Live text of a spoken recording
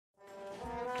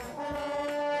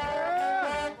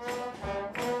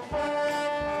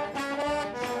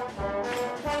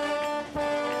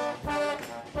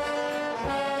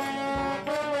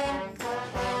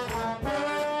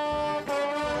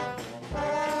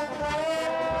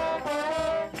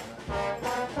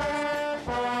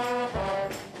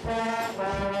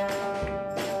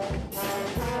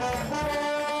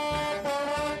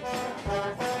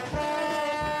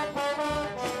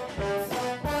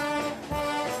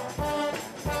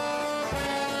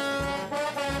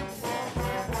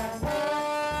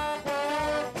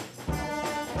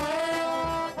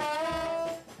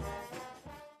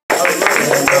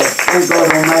Thank God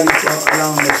Almighty for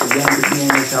allowing us again to be in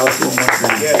this house one more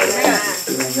time. Yes.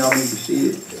 Amen. Y'all may be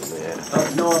seated. Up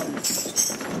north,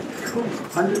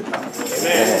 200,000.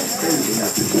 Amen. Crazy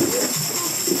enough.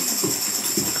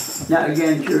 Now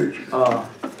again, church,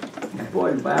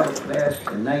 important Bible class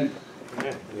tonight.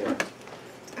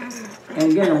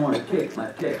 And again, I want to take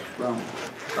my text from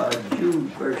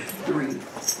Jude verse 3.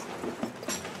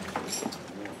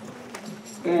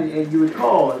 And as you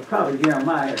recall, probably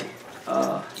Jeremiah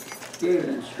gave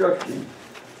an instruction,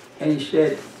 and he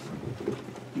said,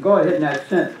 God had not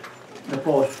sent the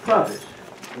false prophets.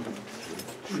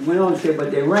 He went on to say,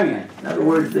 but they ran. In other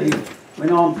words, they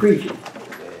went on preaching.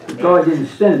 But God didn't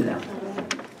send them.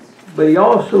 But he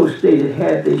also stated,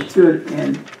 had they stood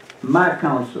in my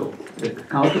counsel, the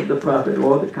counsel of the prophet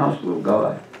or the counsel of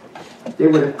God, they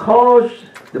would have caused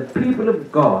the people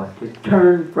of God to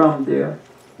turn from their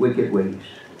wicked ways.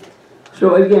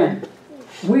 So again,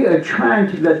 we are trying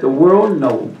to let the world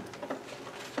know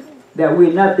that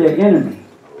we're not their enemy.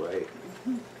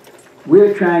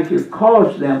 We're trying to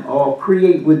cause them or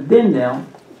create within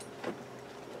them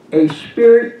a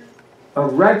spirit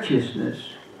of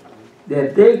righteousness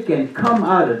that they can come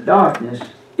out of darkness,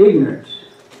 ignorance,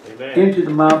 into the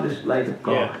marvelous light of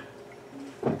God.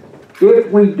 Yeah.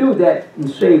 If we do that and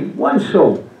save one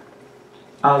soul,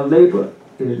 our labor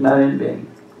is not in vain.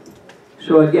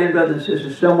 So again, brothers and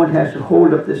sisters, someone has to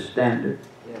hold up this standard.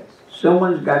 Yes.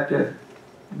 Someone's got to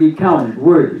be counted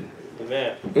worthy.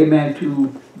 Amen. Amen.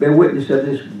 To bear witness of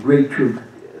this great truth.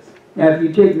 Yes. Now, if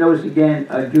you take notice again,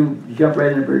 jump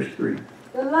right into verse 3.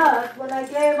 Beloved, when I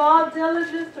gave all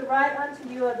diligence to write unto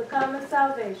you of the common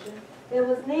salvation, it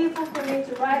was needful for me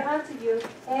to write unto you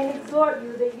and exhort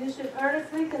you that you should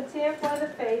earnestly contend for the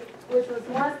faith which was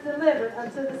once delivered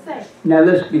unto the saints. Now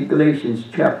let's get Galatians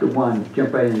chapter 1,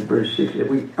 jump right into verse 6. If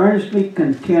we earnestly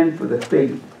contend for the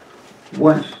faith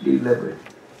once delivered.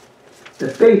 The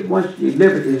faith once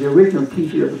delivered is the original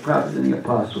teaching of the prophets and the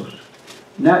apostles,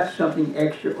 not something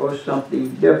extra or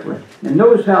something different. And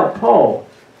notice how Paul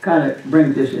kind of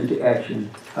brings this into action.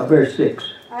 Verse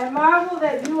 6. I marvel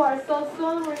that you are so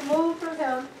soon removed from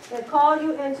him that called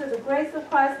you into the grace of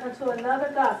Christ unto another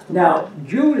gospel. Now,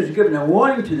 Jude is giving a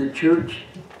warning to the church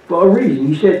for a reason.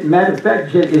 He said, matter of fact,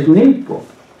 he said, it's needful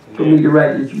for me to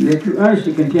write to you, that you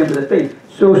earnestly contend for the faith.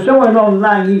 So somewhere along the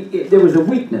line, there was a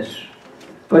weakness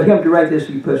for him to write this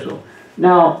epistle.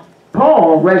 Now,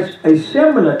 Paul writes a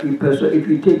similar epistle, if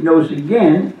you take notice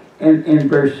again, in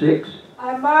verse 6.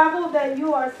 I marvel that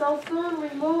you are so soon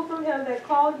removed from him that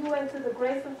called you into the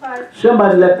grace of Christ.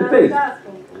 Somebody left the faith.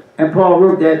 And Paul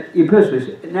wrote that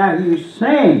epistle. Now he's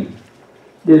saying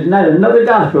there's not another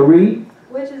gospel, read.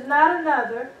 Which is not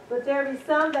another, but there be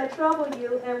some that trouble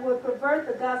you and will pervert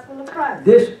the gospel of Christ.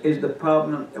 This is the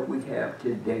problem that we have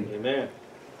today. Amen.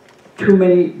 Too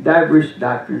many diverse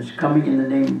doctrines coming in the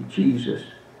name of Jesus,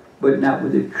 but not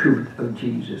with the truth of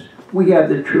Jesus. We have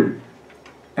the truth.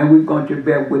 And we're going to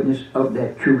bear witness of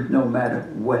that truth no matter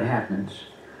what happens.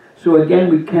 So again,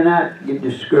 we cannot get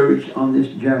discouraged on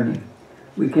this journey.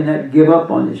 We cannot give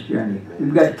up on this journey.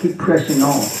 We've got to keep pressing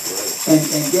on. And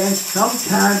again,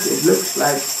 sometimes it looks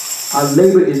like our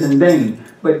labor is in vain.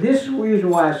 But this is the reason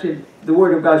why I said the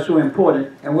Word of God is so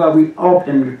important, and why we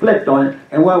often reflect on it,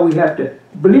 and why we have to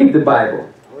believe the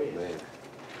Bible.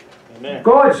 Amen.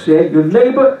 God said your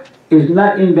labor is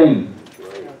not in vain.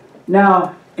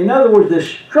 Now, in other words, the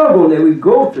struggle that we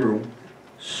go through,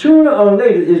 sooner or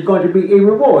later is going to be a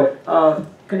reward.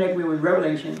 Connect me with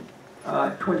Revelation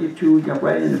 22, jump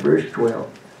right into verse 12.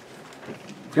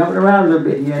 Jumping around a little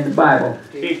bit here in the Bible.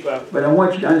 But I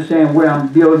want you to understand where I'm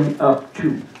building up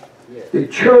to. The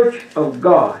church of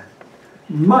God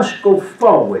must go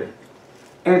forward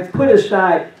and put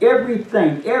aside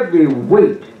everything, every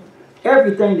weight,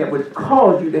 everything that would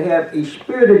cause you to have a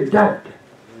spirit of doubt.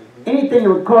 Anything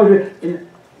that would cause you...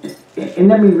 And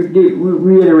let me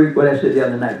reiterate what I said the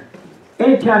other night.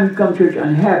 Anytime you come to church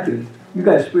unhappy, you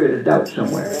got a spirit of doubt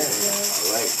somewhere.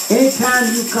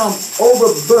 Anytime you come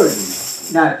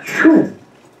overburdened, not true,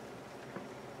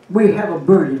 we have a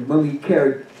burden when we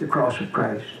carry the cross of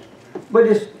Christ. But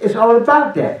it's all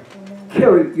about that.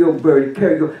 Carry your burden,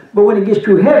 but when it gets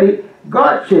too heavy,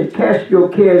 God said, cast your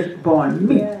cares upon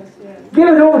me. Give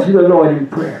it over to the Lord in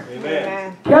prayer. Amen.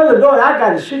 Tell the Lord, I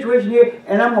got a situation here,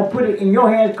 and I'm going to put it in your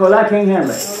hands because I can't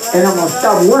handle it. And I'm going to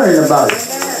stop worrying about it.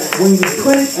 When you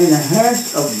put it in the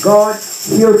hands of God,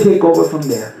 He'll take over from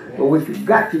there. But what you've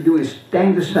got to do is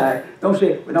stand aside. Don't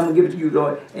say, but I'm going to give it to you,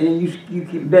 Lord. And then you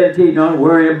keep meditating on it,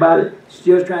 worrying about it,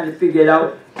 still trying to figure it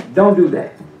out. Don't do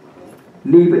that.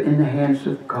 Leave it in the hands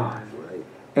of God.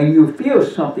 And you'll feel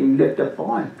something lift up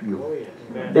on you.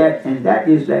 That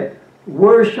is that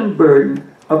worrisome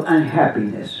burden of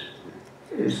unhappiness.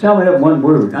 Sum it up one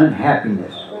word,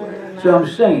 unhappiness. So I'm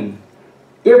saying,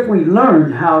 if we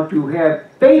learn how to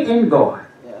have faith in God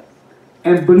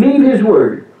and believe His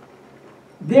Word,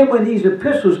 then when these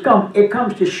epistles come, it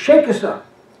comes to shake us up.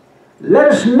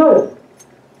 Let us know.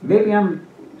 Maybe I'm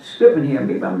slipping here.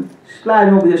 Maybe I'm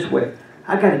sliding over this way.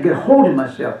 I got to get hold of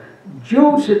myself.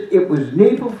 Jude said it was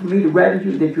needful for me to write to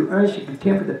you that you earnestly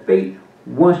contend for the faith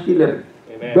once delivered.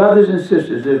 Amen. Brothers and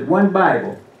sisters, there's one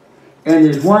Bible, and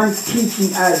there's one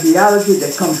teaching ideology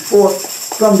that comes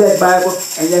forth from that Bible,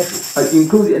 and that's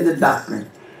included in the doctrine.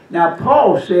 Now,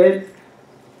 Paul said,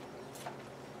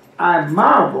 I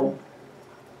marvel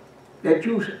that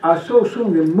you are so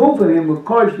soon removed from him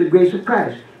according to the grace of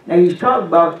Christ. Now, he's talking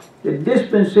about the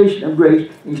dispensation of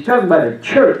grace, and he's talking about a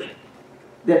church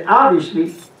that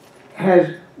obviously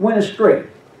has went astray.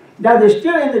 Now, they're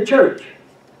still in the church,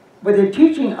 but they're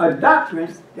teaching a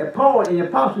doctrine that Paul and the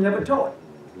apostles never taught.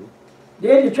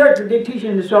 They're in the church, but they're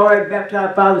teaching it's all right to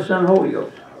baptize Father, Son, and Holy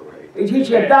Ghost. They teach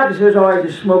a doctrine that says all right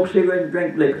to smoke cigarettes and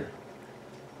drink liquor.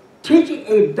 Teaching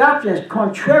a doctrine that's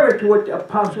contrary to what the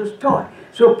apostles taught.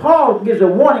 So Paul gives a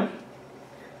warning.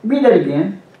 Read that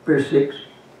again, verse 6.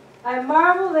 I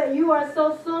marvel that you are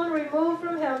so soon removed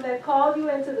from him that called you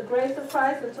into the grace of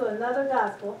Christ into another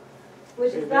gospel,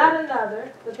 which is not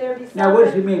another, but there be some. Now what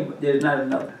does he mean, there's not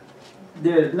another?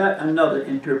 There's not another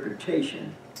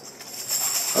interpretation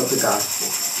of the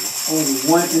gospel. Only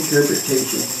one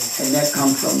interpretation, and that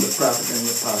comes from the prophet and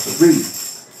the apostle.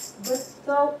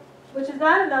 Read. Which is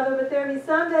not another, but there be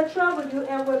some that trouble you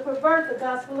and will pervert the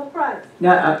gospel of Christ.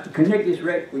 Now, connect this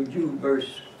right with Jude,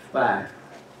 verse 5.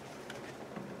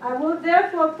 I will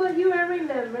therefore put you in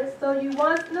remembrance, though you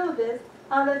once knew this,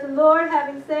 how that the Lord,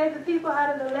 having saved the people out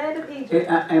of the land of Egypt.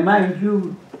 Am I in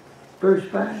Jude, verse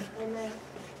 5?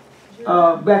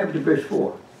 Amen. Back up to verse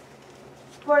 4.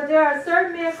 For there are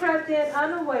certain men crept in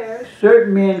unawares.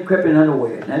 Certain men crept in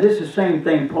unawares. Now, this is the same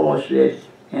thing Paul said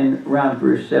in around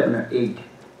verse 7 or 8.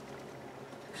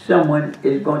 Someone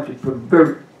is going to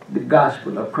pervert the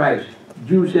gospel of Christ.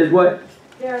 Jude says what?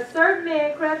 There are certain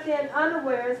men crept in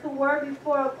unawares who were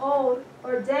before of old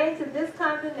ordained to this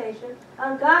condemnation,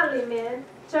 ungodly men,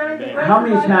 turning the grace. How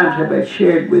many times have I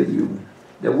shared with you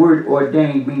the word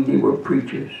ordained means they were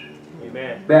preachers?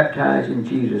 Amen. Baptized in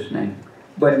Jesus' name,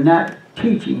 but not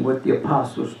teaching what the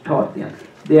apostles taught them.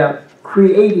 They are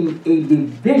creating a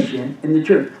division in the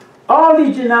church. All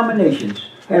these denominations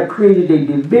have created a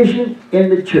division in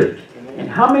the church. And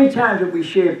how many times have we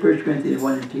shared 1 Corinthians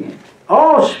 1 and 10?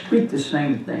 All speak the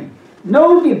same thing.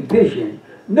 No division,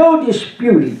 no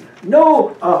disputing,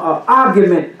 no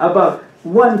argument about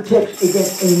one text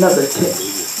against another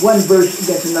text, one verse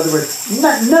against another verse.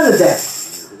 None of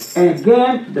that. And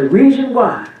again, the reason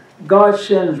why God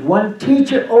sends one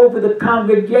teacher over the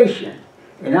congregation,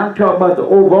 and I'm talking about the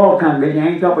overall congregation, I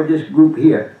ain't talking about this group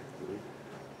here.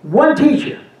 One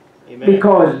teacher. Amen.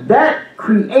 Because that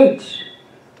creates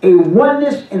a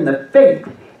oneness in the faith,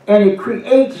 and it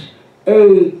creates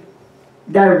a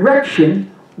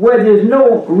direction where there's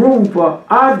no room for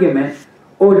argument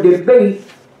or debate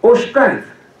or strife.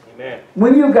 Amen.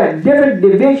 When you've got different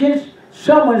divisions,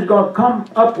 someone's going to come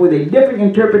up with a different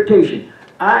interpretation.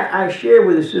 I shared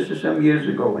with a sister some years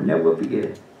ago, and never will forget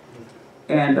it.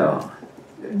 And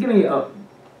give me 1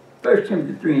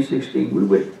 Timothy 3 and 16. We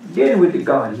were dealing with the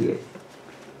Godhead.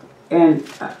 And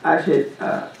I said,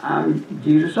 I'm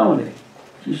Jesus only.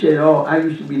 She said, oh, I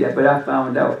used to be that, but I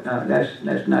found out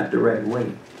that's not the right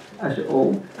way. I said,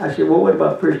 oh. I said, well, what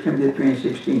about 1 Timothy 3 and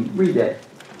 16? Read that.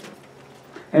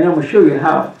 And I'm going to show you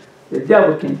how the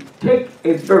devil can take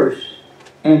a verse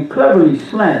and cleverly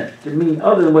slant it to mean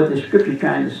other than what the Scripture is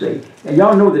trying to say. And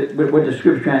y'all know that what the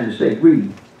Scripture is trying to say.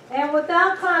 Read. And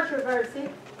without controversy,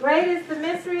 great is the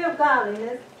mystery of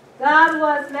godliness. God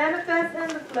was manifest in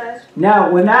the flesh. Now,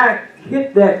 when I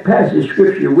hit that passage of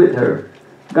Scripture with her,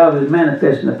 God was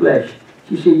manifest in the flesh,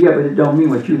 she said, yeah, but it don't mean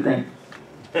what you think.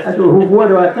 I said, well, what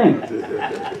do I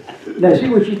think? Now, see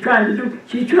what she's trying to do?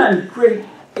 She's trying to create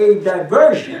a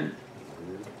diversion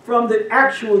from the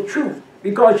actual truth,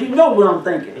 because she knows what I'm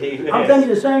thinking. Amen. I'm thinking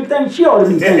the same thing she ought to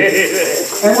be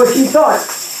thinking. And what she thought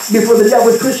before the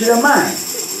devil twisted her mind.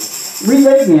 Read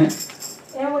that again.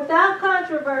 And without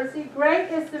controversy, great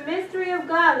is the mystery of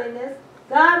godliness.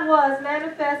 God was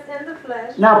manifest in the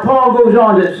flesh. Now Paul goes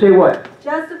on to say what?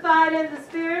 Justified in the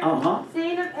spirit,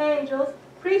 seen of angels,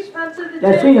 preached unto the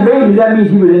Gentiles. That seen of angels, that means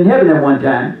he was in heaven at one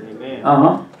time.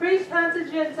 Amen. Preached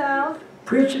unto Gentiles.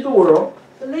 Preached to the world.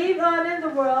 Believed on in the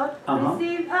world.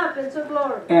 Received up into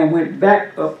glory. And went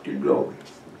back up to glory.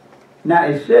 Now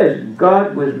it says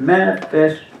God was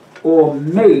manifest or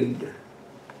made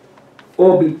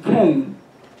or became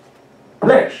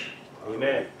flesh.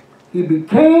 Amen. He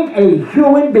became a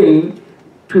human being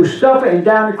to suffer and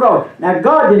die on the cross. Now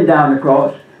God didn't die on the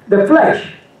cross, the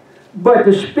flesh. But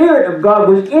the Spirit of God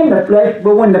was in the flesh,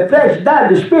 but when the flesh died,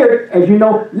 the Spirit, as you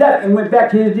know, left and went back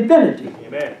to his divinity.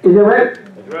 Amen. Is that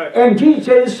right? That's right. And Jesus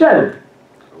said it's settled.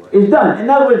 It's done. In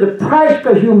other words, the price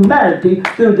for humanity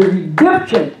through the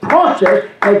redemption process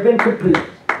has been completed.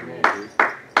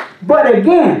 But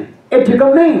again, it took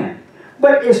a man.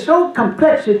 But it's so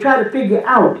complex to try to figure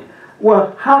out,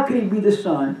 well, how can he be the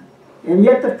Son and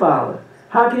yet the Father?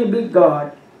 How can he be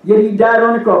God, yet he died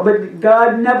on the cross? But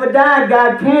God never died.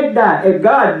 God can't die. If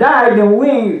God died, then we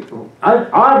ain't,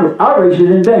 our race is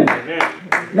in vain.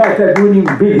 Matter of fact, we wouldn't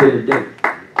even be here today.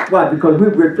 Why? Because we're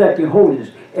reflecting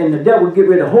holiness. And the devil will get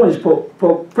rid of holiness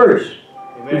first.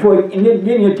 Amen. And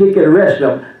then he'll take care of the rest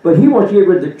of them. But he wants to get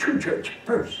rid of the true church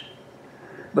first.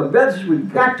 But brothers,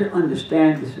 we've got to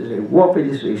understand this is a warfare,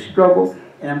 this is a struggle.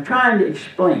 And I'm trying to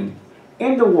explain,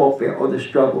 in the warfare or the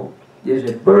struggle, there's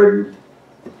a burden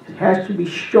that has to be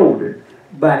shouldered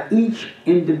by each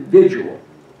individual.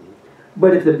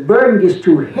 But if the burden gets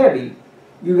too heavy,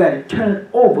 you got to turn it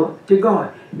over to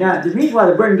God. Now, the reason why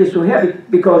the burden gets so heavy,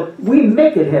 because we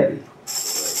make it heavy.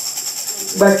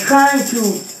 By trying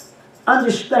to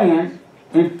understand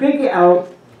and figure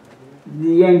out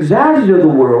the anxieties of the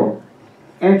world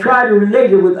and try to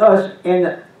relate it with us and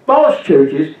the false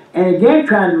churches, and again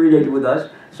trying to relate it with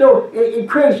us. So it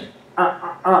creates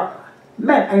a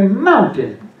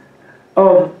mountain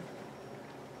of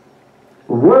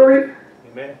worry,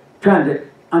 amen, trying to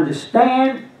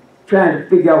understand, trying to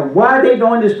figure out why they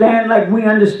don't understand like we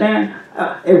understand.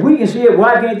 If we can see it,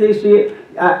 why can't they see it?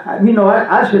 You know,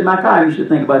 I said in my car, I used to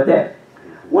think about that.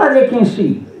 Why they can't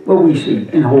see what we see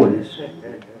in holiness?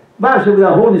 The Bible said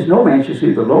without holiness no man shall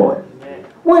see the Lord.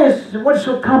 What's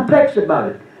so complex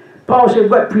about it? Paul said,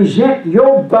 but present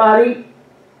your body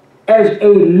as a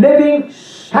living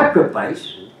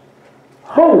sacrifice,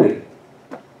 holy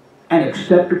and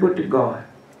acceptable to God.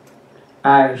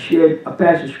 I shared a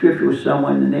passage of scripture with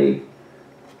someone, and they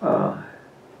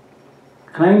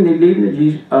claimed they believe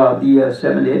in the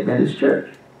Seventh-day Adventist Church.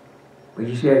 But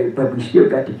he said, but we still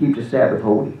got to keep the Sabbath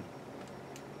holy.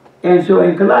 And so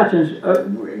in Colossians,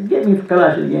 get me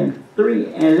Colossians again,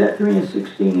 3, and is that 3 and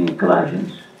 16 in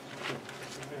Colossians?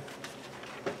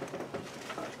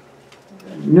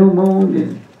 New moon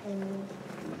and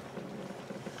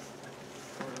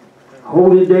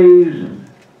holy days. And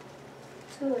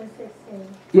 2 and 16.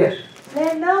 Yes.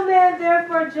 Let no man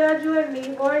therefore judge you in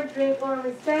meat or in drink or in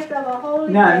respect of a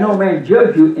holy Now, day. no man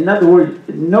judge you. In other words,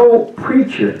 no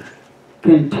preacher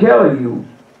can tell you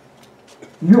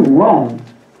you're wrong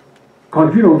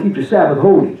because you don't keep the Sabbath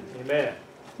holy. Amen.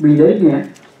 Read that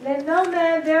again. Let no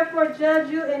man therefore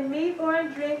judge you in meat or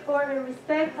in drink or in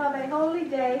respect of a holy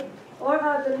day or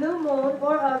of the new moon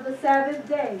or of the Sabbath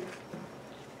days.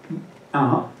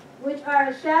 Which are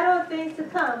a shadow of things to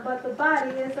come, but the body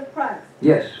is of Christ.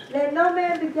 Yes. Let no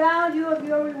man beguile you of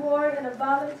your reward in a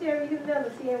voluntary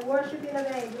humility and worshiping of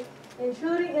angels,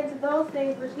 intruding into those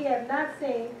things which he hath not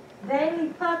seen, vainly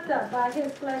puffed up by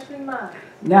his fleshly mind.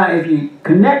 Now, if you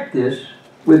connect this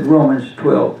with Romans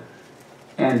 12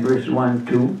 and verse 1,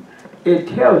 2, it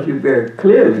tells you very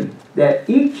clearly that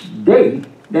each day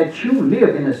that you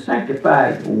live in a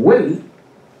sanctified way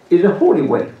is a holy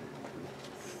way.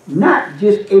 Not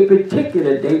just a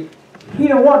particular day. He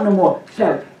don't want no more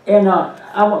Sabbath. And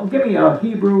give me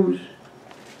Hebrews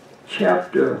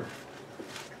chapter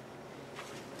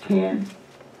 10.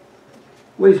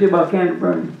 What do you say about candle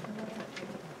burning?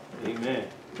 Amen.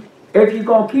 If you're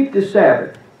going to keep the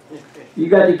Sabbath, you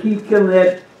got to keep killing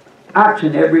that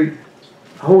oxen every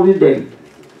holy day.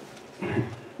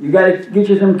 You got to get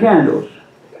you some candles.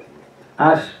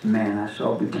 I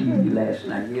saw the TV last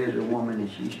night. Here's a woman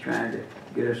and she's trying to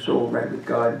get her soul right with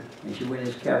God. And she went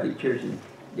to this Catholic church and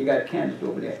they got candles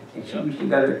over there. And she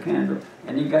got her candle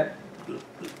and they got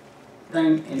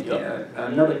thing and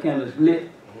another candle is lit.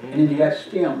 And then you got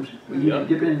stems where you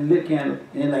dip in the lit candle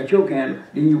and then like your candle.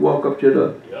 Then you walk up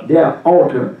to their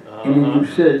altar and then you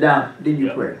sit it down. Then you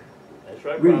pray. That's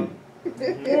right. Read.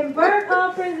 In burnt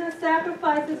offerings and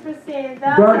sacrifices for sin,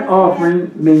 thou Burnt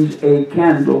offering means a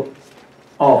candle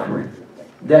offering.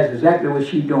 That's exactly what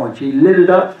she's doing. She lit it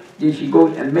up, then she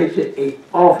goes and makes it a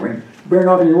offering. Burnt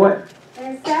offering is what?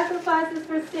 And sacrifices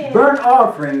for sin. Burnt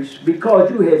offerings,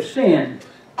 because you have sinned.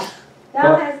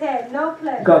 Thou hast had no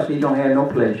pleasure. Because they don't have no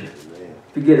pleasure.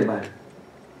 Forget about it.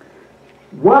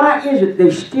 Why is it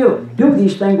they still do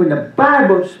these things when the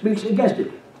Bible speaks against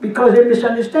it? Because they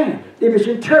misunderstand. They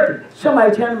misinterpret.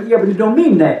 Somebody telling them, yeah, but it don't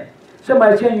mean that.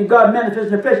 Somebody telling you God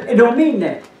manifests in the flesh, it don't mean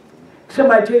that.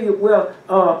 Somebody tell you, well,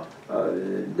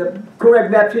 the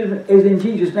correct baptism is in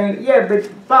Jesus' name. Yeah, but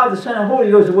Father, Son, and Holy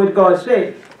Ghost is what God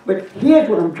said. But here's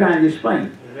what I'm trying to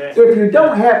explain. If you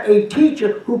don't have a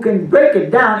teacher who can break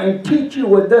it down and teach you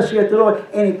what thus saith the Lord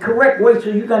in a correct way so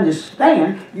you can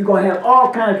understand, you're going to have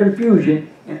all kind of confusion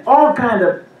and all kind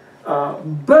of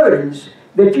burdens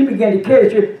that you begin to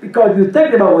carry because you're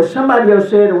thinking about what somebody else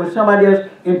said or what somebody else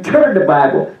interpreted the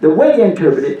Bible, the way they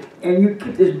interpret it, and you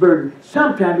keep this burden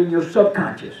sometimes in your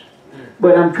subconscious.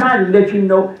 But I'm trying to let you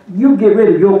know, you get rid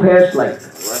of your past life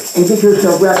and get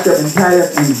yourself wrapped up and tied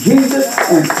up in Jesus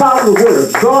and follow the Word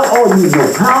of God all you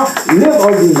know how, live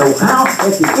all you know how.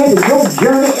 At the end of your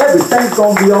journey, everything's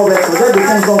going to be all right because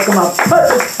everything's going to come out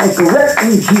perfect and correct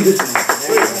in Jesus'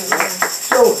 name.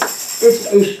 So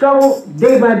it's a struggle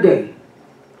day by day.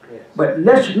 But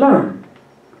let's learn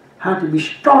how to be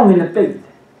strong in the faith.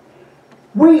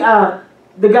 We are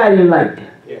the guiding light.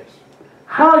 Yes.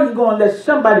 How are you going to let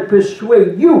somebody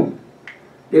persuade you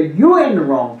that you're in the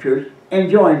wrong church and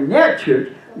join their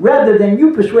church rather than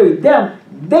you persuade them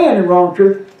they're in the wrong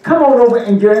church, come on over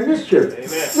and join this church?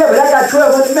 Amen. Yeah, but I got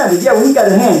 1,200 members. Yeah, well, we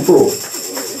got a handful.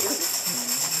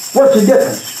 What's the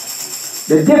difference?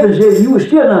 The difference is you were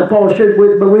still in a false church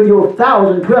but with your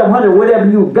 1,000, 1,200, whatever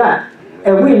you got,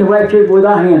 and we in the right church with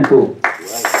our handful.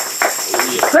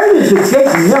 Straight is the gate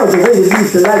and narrow the way that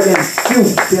used to like them few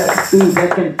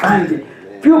that can find it.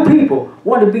 Few people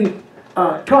want to be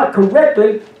taught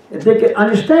correctly if they can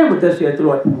understand what thus saith the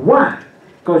Lord. Why?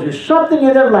 Because there's something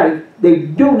in their life they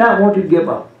do not want to give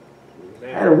up. I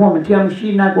had a woman tell me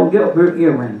she's not going to give up her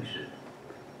earrings.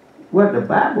 Well, the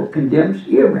Bible condemns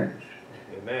earrings.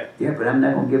 Amen. Yeah, but I'm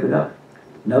not going to give it up.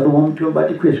 Another woman told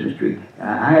about the Christmas tree.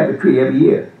 I have a tree every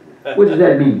year. What does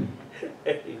that mean?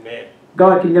 Amen.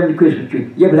 God condemned the Christmas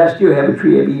tree. Yeah, but I still have a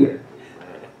tree every year.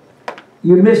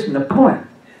 You're missing the point.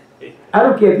 I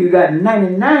don't care if you got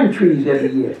 99 trees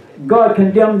every year. God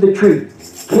condemned the tree.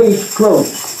 Case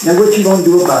closed. Now what you going to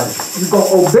do about it? You going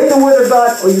to obey the Word of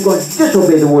God or you going to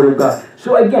disobey the Word of God?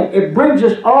 So again, it brings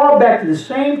us all back to the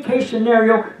same case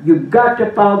scenario. You've got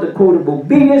to follow the code of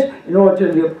obedience in order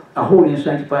to live a holy and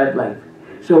sanctified life.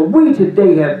 So we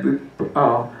today have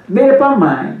made up our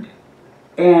mind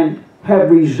and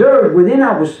have reserved within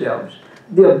ourselves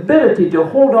the ability to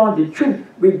hold on to truth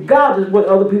regardless of what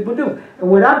other people do.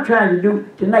 And what I'm trying to do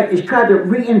tonight is try to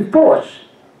reinforce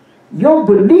your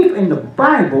belief in the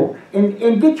Bible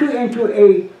and get you into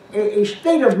a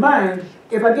state of mind.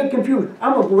 If I get confused,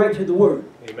 I'm going to go right to the Word.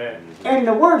 Amen. And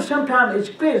the Word sometimes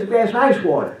is clear as a glass of ice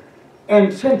water.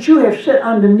 And since you have sat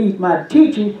underneath my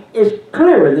teaching, it's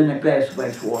clearer than a glass of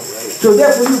ice water. So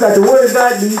therefore you got the Word of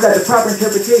God, and you got the proper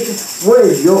interpretation. Where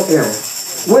is your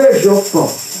error? Where is your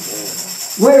fault?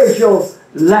 Where is your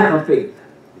lack of faith?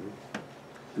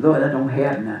 Lord, I don't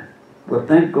have none. Well,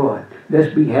 thank God.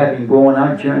 Let's be happy and go on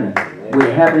our journey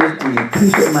with happiness and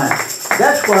peace of mind.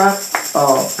 That's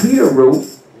why Peter wrote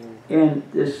in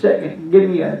the second, give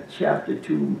me a chapter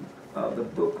 2 of the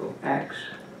book of Acts,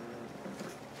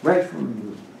 right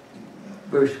from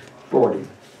verse 40.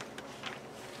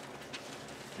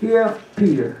 Here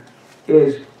Peter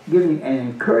is giving an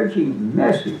encouraging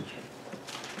message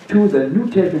to the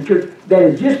New Testament church that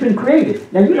has just been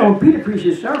created. Now, you know, when Peter preached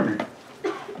his sermon,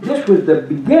 this was the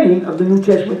beginning of the New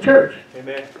Testament church.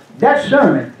 Amen. That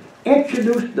sermon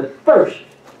introduced the first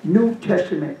New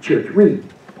Testament church. Read.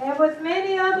 And with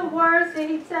many other words did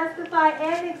he testify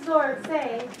and exhort,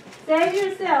 saying, Save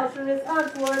yourselves from this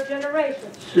untoward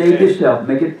generation. Save yourself.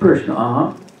 Make it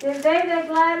personal. Then they that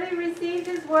gladly received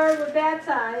his word were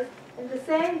baptized, and the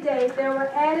same day there were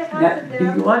added Now, unto do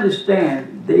them. you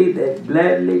understand? They that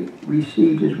gladly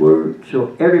received his word.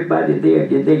 So everybody there,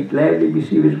 did they gladly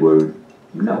receive his word?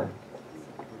 No.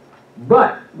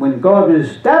 But when God was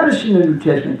establishing the New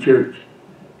Testament church,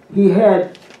 he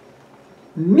had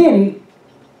many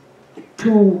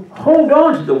to hold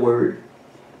on to the word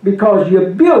because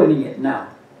you're building it now.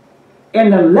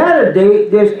 In the latter day,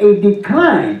 there's a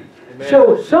decline. Amen.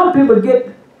 So some people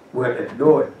get, well, if the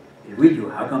Lord is with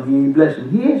you, how come he ain't blessing?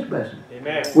 He is blessing.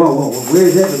 Amen. Well,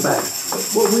 where's everybody?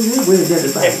 What we mean, where's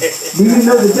everybody? Do you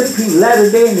know the difference between the latter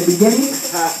day and the beginning?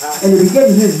 In the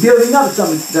beginning, he's building up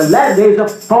something. The latter days are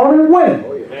falling away.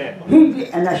 Oh, yeah.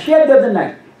 And I shared the other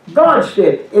night, God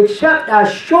said, except I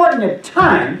shorten the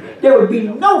time, there would be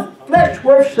no flesh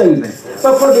worth saving.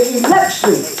 But for the elect's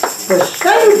sake, for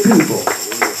saved people,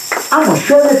 I'm going to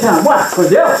shorten the time. Why? Because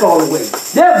they'll fall away.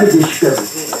 They'll be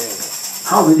discouraged.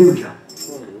 Hallelujah.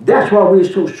 That's why we're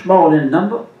so small in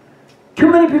number. Too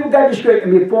many people got discouraged,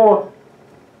 and before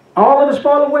all of us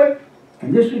fall away,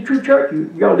 and this is the true church,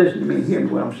 y'all listen to me and hear me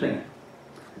what I'm saying.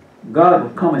 God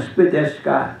will come and split that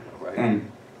sky and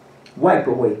wipe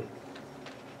away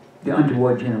the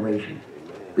untoward generation,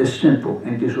 the sinful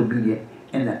and disobedient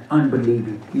and the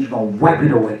unbelieving. He's going to wipe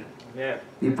it away. Yeah.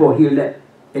 Before he'll let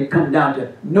it come down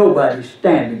to nobody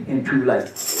standing in true light.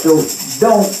 So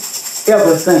don't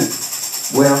ever think,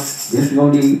 well, this is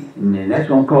going to lead, and then that's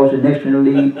going to cause the next one to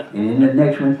lead, and then the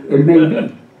next one, it may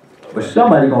be. But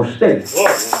somebody's going to stay.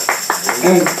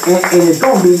 And it's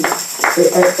going to be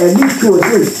at least 2 or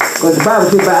 3. Because the Bible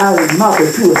says by out of his mouth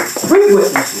are 2 or 3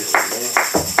 witnesses.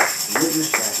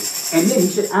 And then he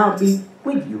said, I'll be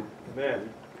with you.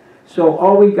 Amen. So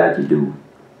all we got to do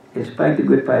is fight the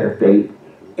good fight of faith,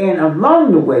 and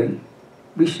along the way,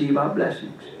 receive our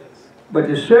blessings. But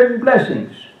there's certain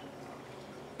blessings,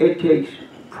 it takes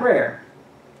prayer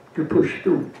to push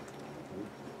through.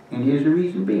 And here's the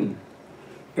reason being.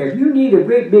 If you need a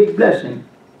great big blessing,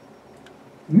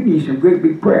 you need some great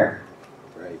big prayer.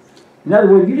 Right. In other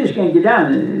words, you just can't get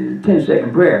down in a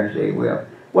 10-second prayer and say, well,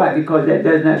 why? Because that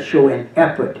does not show an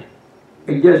effort.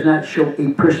 It does not show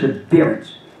a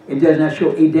perseverance. It does not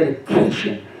show a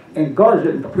dedication. And God is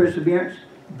looking for perseverance,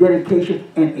 dedication,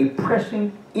 and a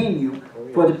pressing in you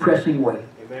for the pressing way.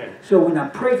 Amen. So when I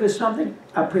pray for something,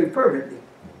 I pray fervently.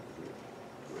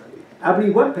 I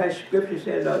believe one passage of scripture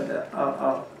said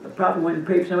the prophet when he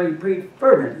prayed for somebody, he prayed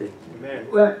fervently. Amen.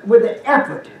 Well, with an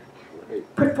effort.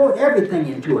 Put forth everything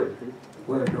into it.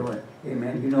 Well, Lord,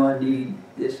 amen, you know I need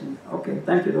this. And, okay,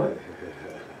 thank you, Lord.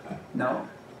 No,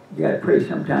 you got to pray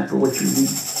sometimes for what you need.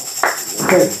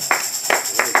 Pray.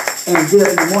 And get up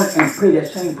in the morning and pray that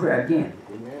same prayer again.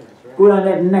 Go down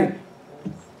that night,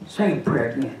 same prayer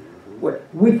again. What?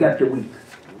 Week after week,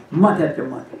 month after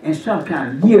month, and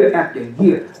sometimes year after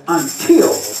year, until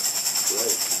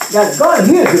that God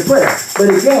hears the prayer. But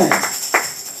again,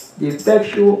 the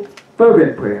effectual,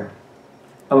 fervent prayer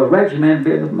of a righteous man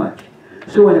availeth much.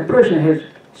 So when a person has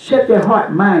set their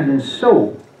heart, mind, and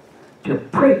soul to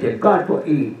pray to God for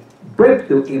a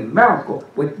breakthrough, a miracle,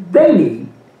 what they need,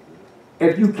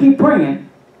 if you keep praying,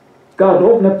 God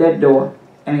will open up that door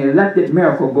and he'll let that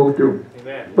miracle go through.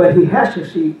 Amen. But he has to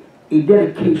see a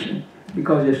dedication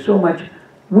because there's so much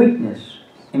weakness,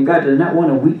 and God does not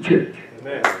want a weak church.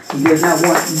 Amen. He does not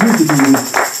want you to be weak.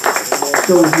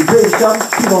 So if you pray for something,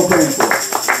 keep on praying for it.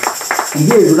 And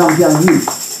here's what I'm telling you.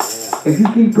 If you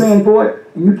keep praying for it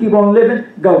and you keep on living,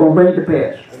 God will bring it to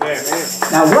pass. Amen.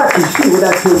 Now watch and see what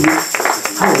I told you.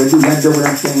 Hallelujah. I know what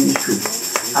I'm saying is true.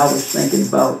 I was thinking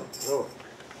about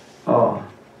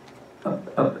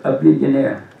a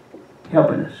billionaire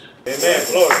helping us. Amen.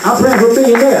 Glory. I'm praying for a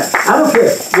billionaire. I don't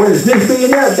care whether it's this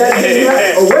billionaire, that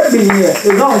billionaire, or what billionaire. As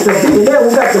long as the billionaire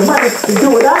who got the money to do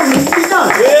what I need to be done.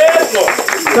 Yes, Lord.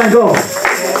 Thank God.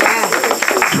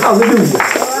 Hallelujah.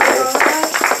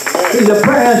 He's a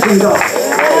prayer answering God.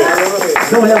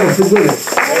 Don't ever forget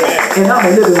it. And I'm a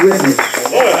living witness.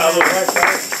 Lord, hallelujah.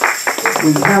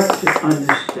 We have to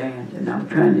understand, and I'm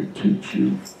trying to teach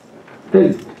you,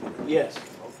 faith Yes.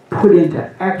 put into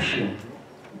action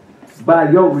by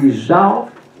your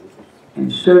resolve in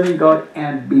serving God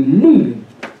and believing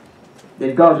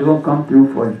that God's going to come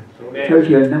through for you. Amen. Church,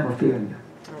 he'll never fail you.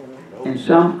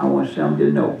 And I want some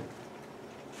to know,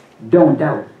 don't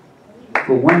doubt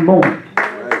for one moment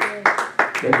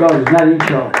that God is not in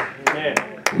charge. Amen.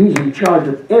 He's in charge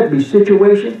of every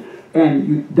situation, and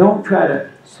you don't try to,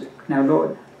 now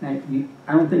Lord, I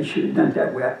don't think you should have done it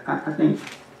that way. I think,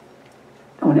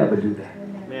 don't ever do that.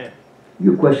 Amen.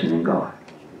 You're questioning God.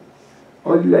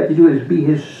 All you got to do is be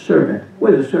his servant.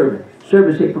 What is a servant?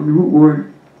 Servant say from the root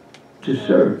word to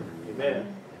serve. Amen.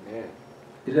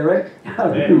 Is that right?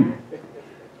 Hallelujah.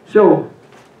 So,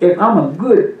 if I'm a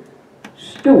good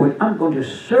steward, I'm going to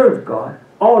serve God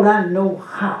all I know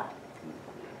how.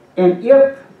 And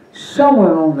if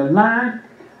somewhere on the line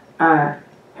I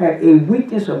had a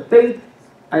weakness of faith,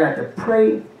 I got to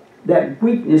pray that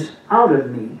weakness out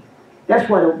of me. That's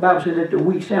why the Bible says that the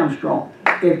weak sound strong.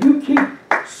 If you keep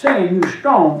saying you're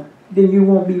strong, then you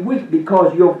won't be weak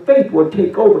because your faith will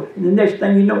take over. And the next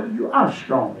thing you know, you are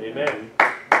strong. Amen.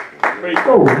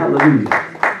 Oh, hallelujah.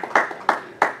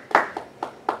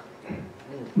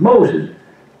 Moses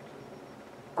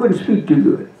couldn't speak too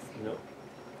good. No.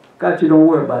 God said, don't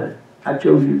worry about it. I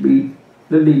chose you to be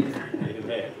the leader.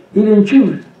 Amen. He didn't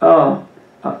choose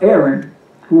Aaron,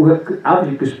 who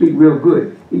obviously could speak real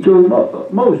good. He chose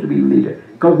Moses to be the leader.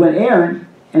 Because when Aaron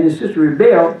and his sister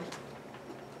rebelled,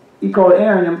 he called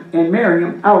Aaron and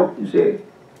Miriam out and said,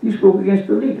 you spoke against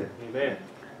the leader. Amen.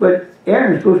 But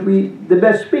Aaron's supposed to be the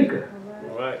best speaker.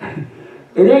 All right.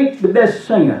 It ain't the best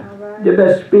singer, the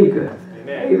best speaker.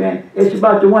 Amen. Amen. It's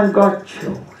about the one God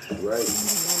chose. Right.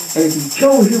 And if he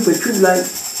chose you for true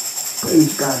life,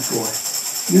 praise God for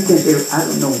it. You can say, I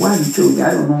don't know why he chose me.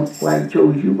 I don't know why he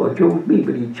chose you or chose me,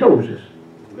 but he chose us.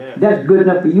 Amen. That's good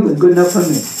enough for you and good enough for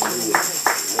me.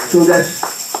 So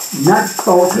let's not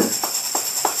falter.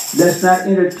 Let's not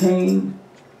entertain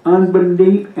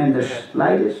unbelief and the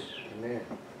slightest.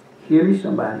 Hear me,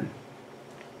 somebody.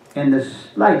 And the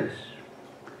slightest.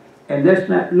 And let's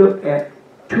not look at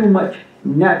too much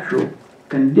natural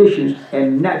conditions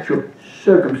and natural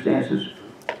circumstances,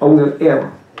 or we'll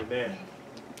err. Amen.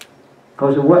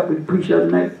 Because of what we preached the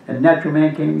other night, a natural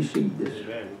man can't receive this.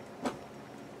 Amen.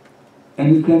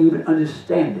 And he can't even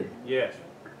understand it, Yes.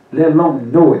 let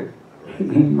alone know it. He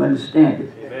can't even understand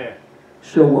it. Amen.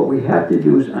 So what we have to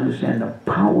do is understand the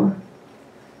power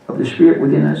of the Spirit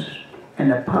within us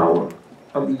and the power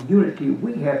of the unity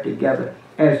we have together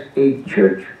as a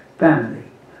church family.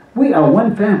 We are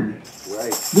one family.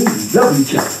 Right. We love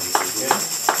each other.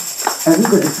 And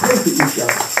we're going to pray for each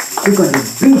other. We're going to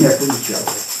be there for each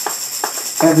other.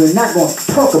 And we're not going to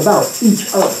talk about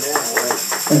each other.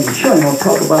 And we're sure going to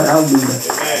talk about our leader.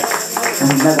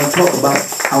 And we're not going to talk about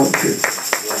our church.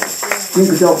 You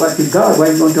can talk about your God, why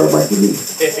are you going to talk about your leader?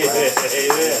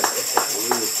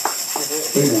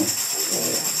 Amen.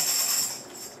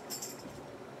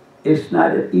 It's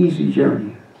not an easy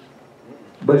journey,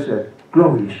 but it's a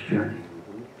glorious journey.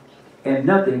 And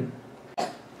nothing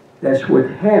that's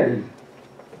worth having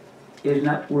is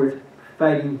not worth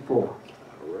fighting for.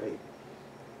 Right.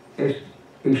 It's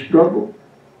a struggle.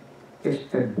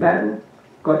 It's a battle.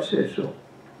 God said so.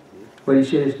 But he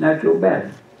said it's not your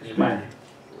battle. It's mine.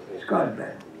 It's God's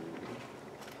battle.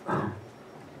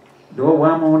 Lord,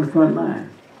 why am I on the front line?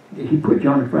 He put you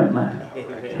on the front line.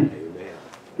 Amen.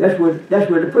 That's where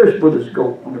the first bullets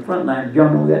go, on the front line.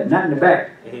 Y'all know that, not in the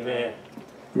back. Amen.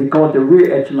 They call it the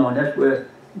rear echelon. That's where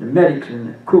the medics and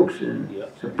the cooks and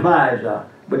Yep. supplies are.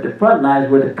 But the front line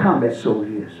is where the combat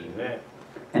soldier is. Amen.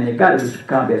 And they got to be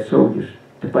combat soldiers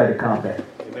to fight a combat.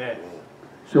 Amen.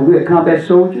 So we're combat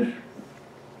soldiers.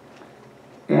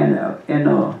 And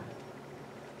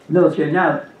military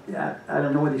now, I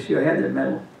don't know what they still have that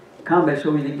medal. Combat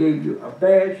soldier, they gave you a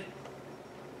badge,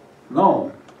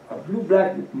 long, a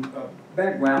blue-black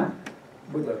background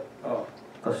with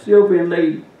a silver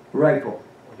inlaid rifle.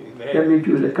 That Amen. meant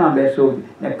you was a combat soldier.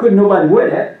 Now, couldn't nobody wear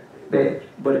that badge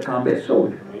but a combat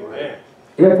soldier. Amen.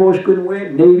 Air Force couldn't wear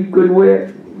it, Navy couldn't wear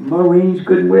it, Marines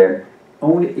couldn't wear it.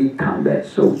 Only a combat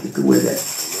soldier could wear that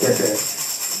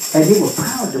badge. And they were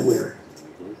proud to wear it.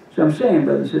 So I'm saying,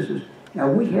 brothers and sisters, now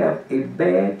we have a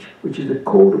badge, which is a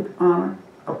code of honor,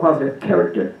 a quality of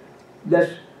character.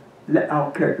 Let's let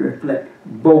our character reflect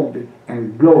boldly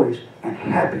and glorious and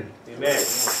happy. Amen.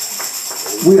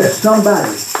 We are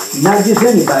somebody, not just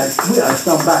anybody. We are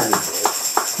somebody.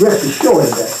 Rest assured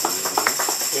of that.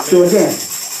 So again,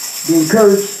 be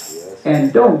encouraged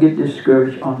and don't get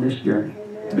discouraged on this journey,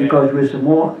 because there's some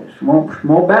more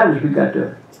battles we got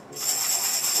to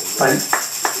fight.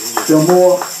 Some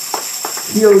more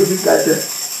hills we got to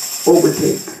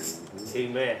overtake.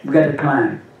 Amen. We got to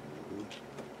climb.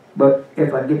 But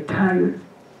if I get tired,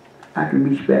 I can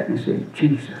reach back and say,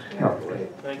 Jesus, help me.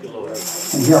 Thank you, Lord.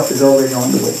 And help is already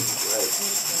on the way.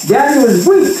 Daniel was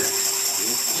weak.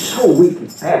 So weak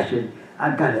and passionate.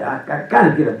 I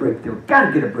gotta get a breakthrough.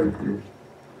 Gotta get a breakthrough.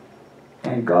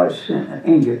 And God sent an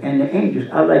angel. And the angels,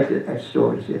 I like that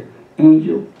story. It said,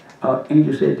 angel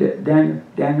said to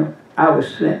Daniel, I was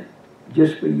sent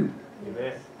just for you.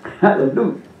 Amen.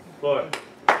 Hallelujah. Lord.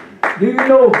 Do you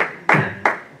know,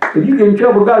 if you get in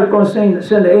trouble, God is going to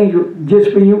send an angel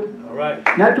just for you? All right.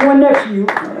 Not the one next to you,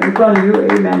 in front of you,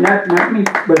 amen, not me,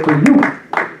 but for you.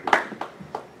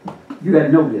 You got to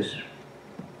know this.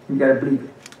 You got to believe it.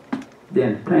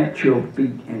 Then plant your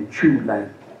feet in true light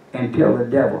and tell the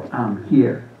devil, I'm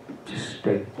here to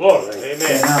stay. Lord. And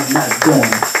Amen. I'm not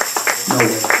going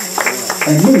nowhere.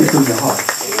 And mean it from your heart.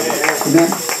 Amen.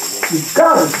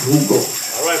 Regardless of who goes.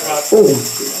 All right, Prophet. Oh, I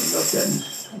love that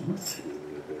so much.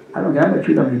 I don't care how much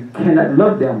you love them. You cannot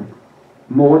love them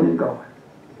more than God.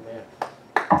 Amen.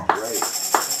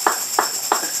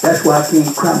 That's why I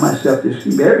can't cry myself to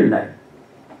sleep every night.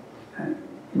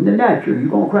 In the natural, you're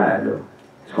going to cry a little.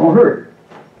 It's going to hurt.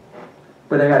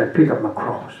 But I got to pick up my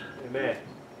cross. Amen.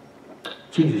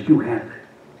 Jesus, you handle it.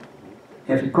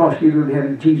 And if the cross gets a little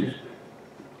heavy, Jesus,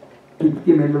 give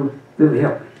me a little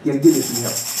help. Yeah, give me some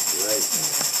help.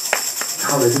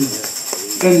 Hallelujah.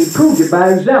 And he proved it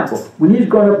by example. When he was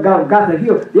going up Golgotha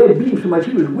Hill, they had beat him so much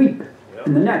he was weak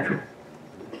in the natural.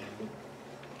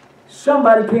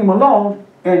 Somebody came along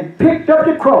and picked up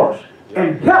the cross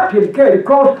and helped him carry the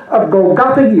cross up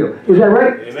Golgotha Hill. Is that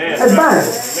right? Amen. That's Bible.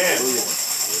 Amen.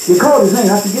 They called his name.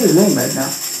 I forget his name right now.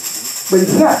 But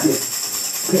he helped him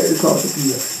carry the cross up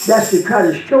here. That's to try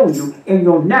to show you in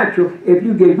your natural, if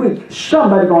you get weak,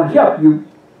 somebody going to help you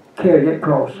carry that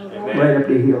cross right up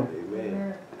the hill.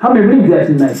 How many believe that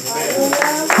tonight?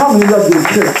 How many love your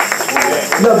church?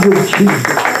 Love your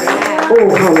Jesus. Oh,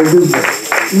 hallelujah.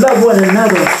 Love one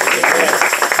another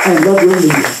and love your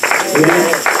leader. Amen.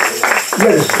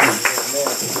 Let us pray.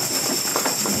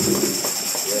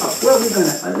 Well, we're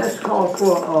gonna let's call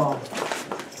for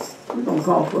we're gonna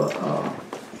call for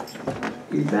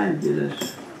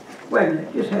Evangelist Wagner.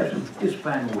 Just have some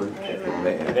final words.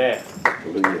 Amen.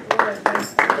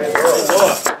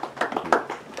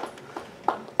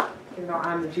 You know,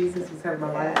 I'm Jesus who's had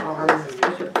my life. I'm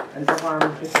Bishop and double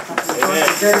I'm Bishop.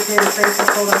 Dedicated, faithful,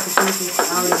 sold out to Jesus.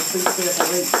 I'm the priesthood of the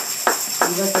week.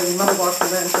 And just as your mother walks the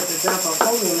land and took the example of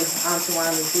holiness, I'm to why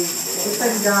I'm the Jesus. Just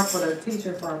thank God for the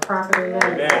teaching for our prophet.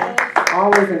 Amen.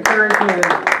 Always encouraging and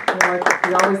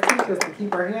he always teaches us to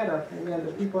keep our head up. Amen.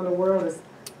 The people in the world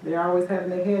they're always having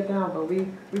their head down, but we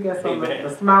got something to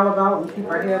smile about and keep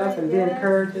our head up and be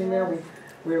encouraged. Amen.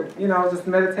 We're just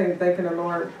meditating, thanking the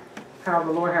Lord. How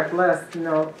the Lord has blessed,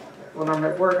 when I'm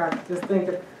at work, I just think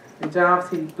of the jobs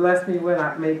He blessed me with.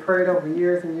 I may prayed over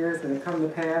years and years, and it come to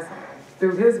pass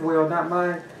through His will, not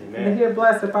mine. Amen. And He'll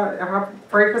bless if I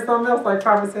pray for something else, like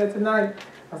Prophet said tonight.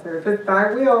 I said, if it's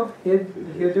Thy will, He'll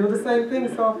do the same thing.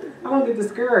 So I don't get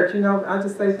discouraged. I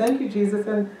just say thank you, Jesus,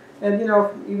 and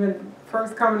even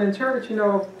first coming in church,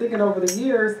 thinking over the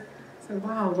years.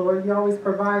 Wow, Lord, you always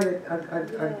provided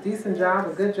a decent job,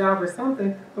 a good job or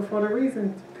something, but for the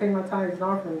reason to pay my tithes and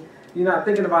offering. You're not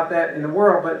thinking about that in the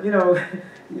world, but,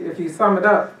 if you sum it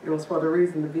up, it was for the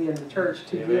reason to be in the church,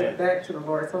 to give back to the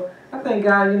Lord. So I thank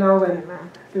God, and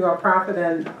through our prophet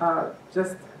and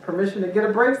just permission to get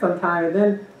a break sometime and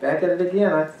then back at it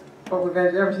again. I spoke with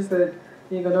Evangelist, she said,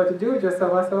 you ain't going to know what to do with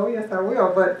yourself. I said, oh, yes, I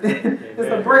will, but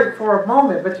it's a break for a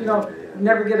moment, but you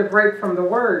never get a break from the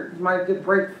word. You might get a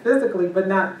break physically, but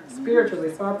not spiritually.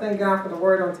 So I thank God for the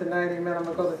word on tonight. Amen. I'm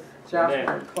going to go to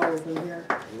Joshua and close in here.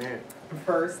 Amen.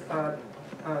 First,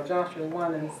 Joshua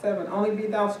 1:7. Only be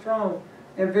thou strong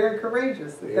and very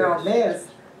courageous, that thou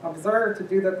mayest observe to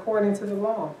do according to the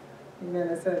law. Amen.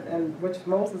 It said, and which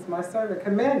Moses, my servant,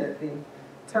 commanded thee.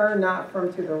 Turn not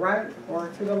from to the right or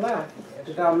to the left,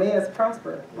 that thou mayest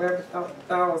prosper wherever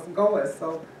thou goest.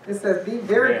 So it says, be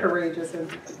very courageous, and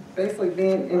basically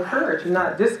being encouraged and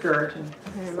not discouraging.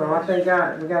 So I thank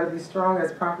God. We got to be strong,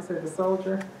 as prophet said, the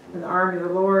soldier in the army of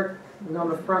the Lord. On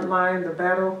the front line, the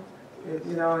battle,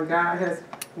 and God has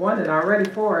won it already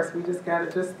for us. We just got to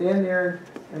just stand there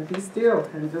and be still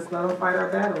and just let Him fight our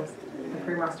battles. And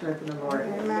pray my strength in the Lord.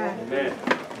 Amen. Amen.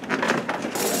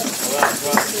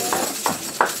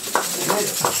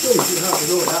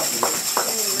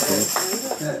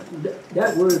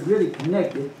 That word really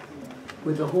connected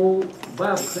with the whole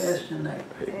Bible class tonight.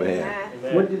 Amen.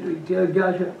 What did we tell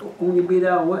Joshua? Only be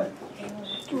thou what?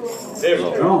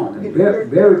 Strong. Very,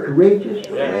 very courageous.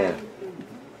 Yeah.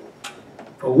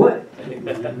 For what?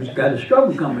 We've got a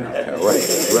struggle coming up. Right.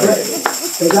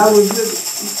 As I was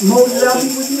with Moses, I'll be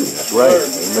with you. That's right.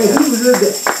 But he was with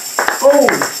the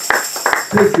old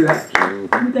patriarchs.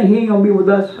 You think he ain't going to be with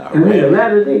us? And we, the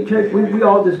Latter-day Church, we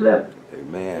all just left.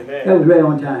 Amen. That was right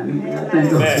on time. I thank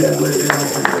God for that word right on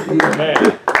time.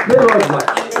 May the Lord watch.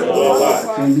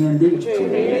 Amen.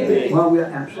 Indeed. While we are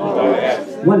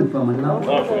absent, one from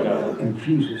another. In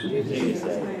Jesus'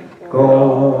 name.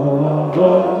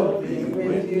 God be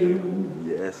with you.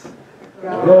 Yes.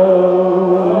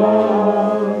 God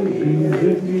be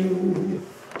with you.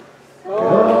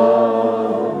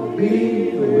 God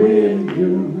be with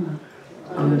you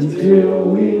until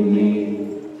we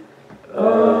meet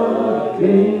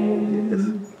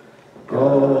again.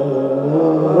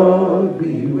 God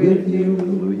be with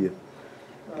you.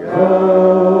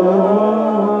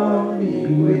 God be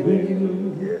with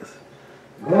you. Yes.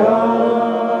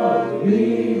 God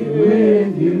be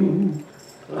with you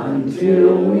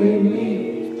until we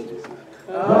meet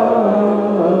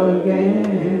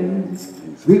again.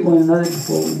 Greet one another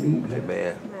before we meet.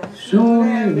 Amen. Soon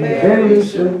and very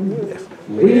soon,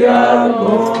 we are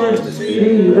going to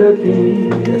see the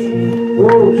King.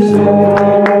 Oh,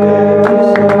 soon.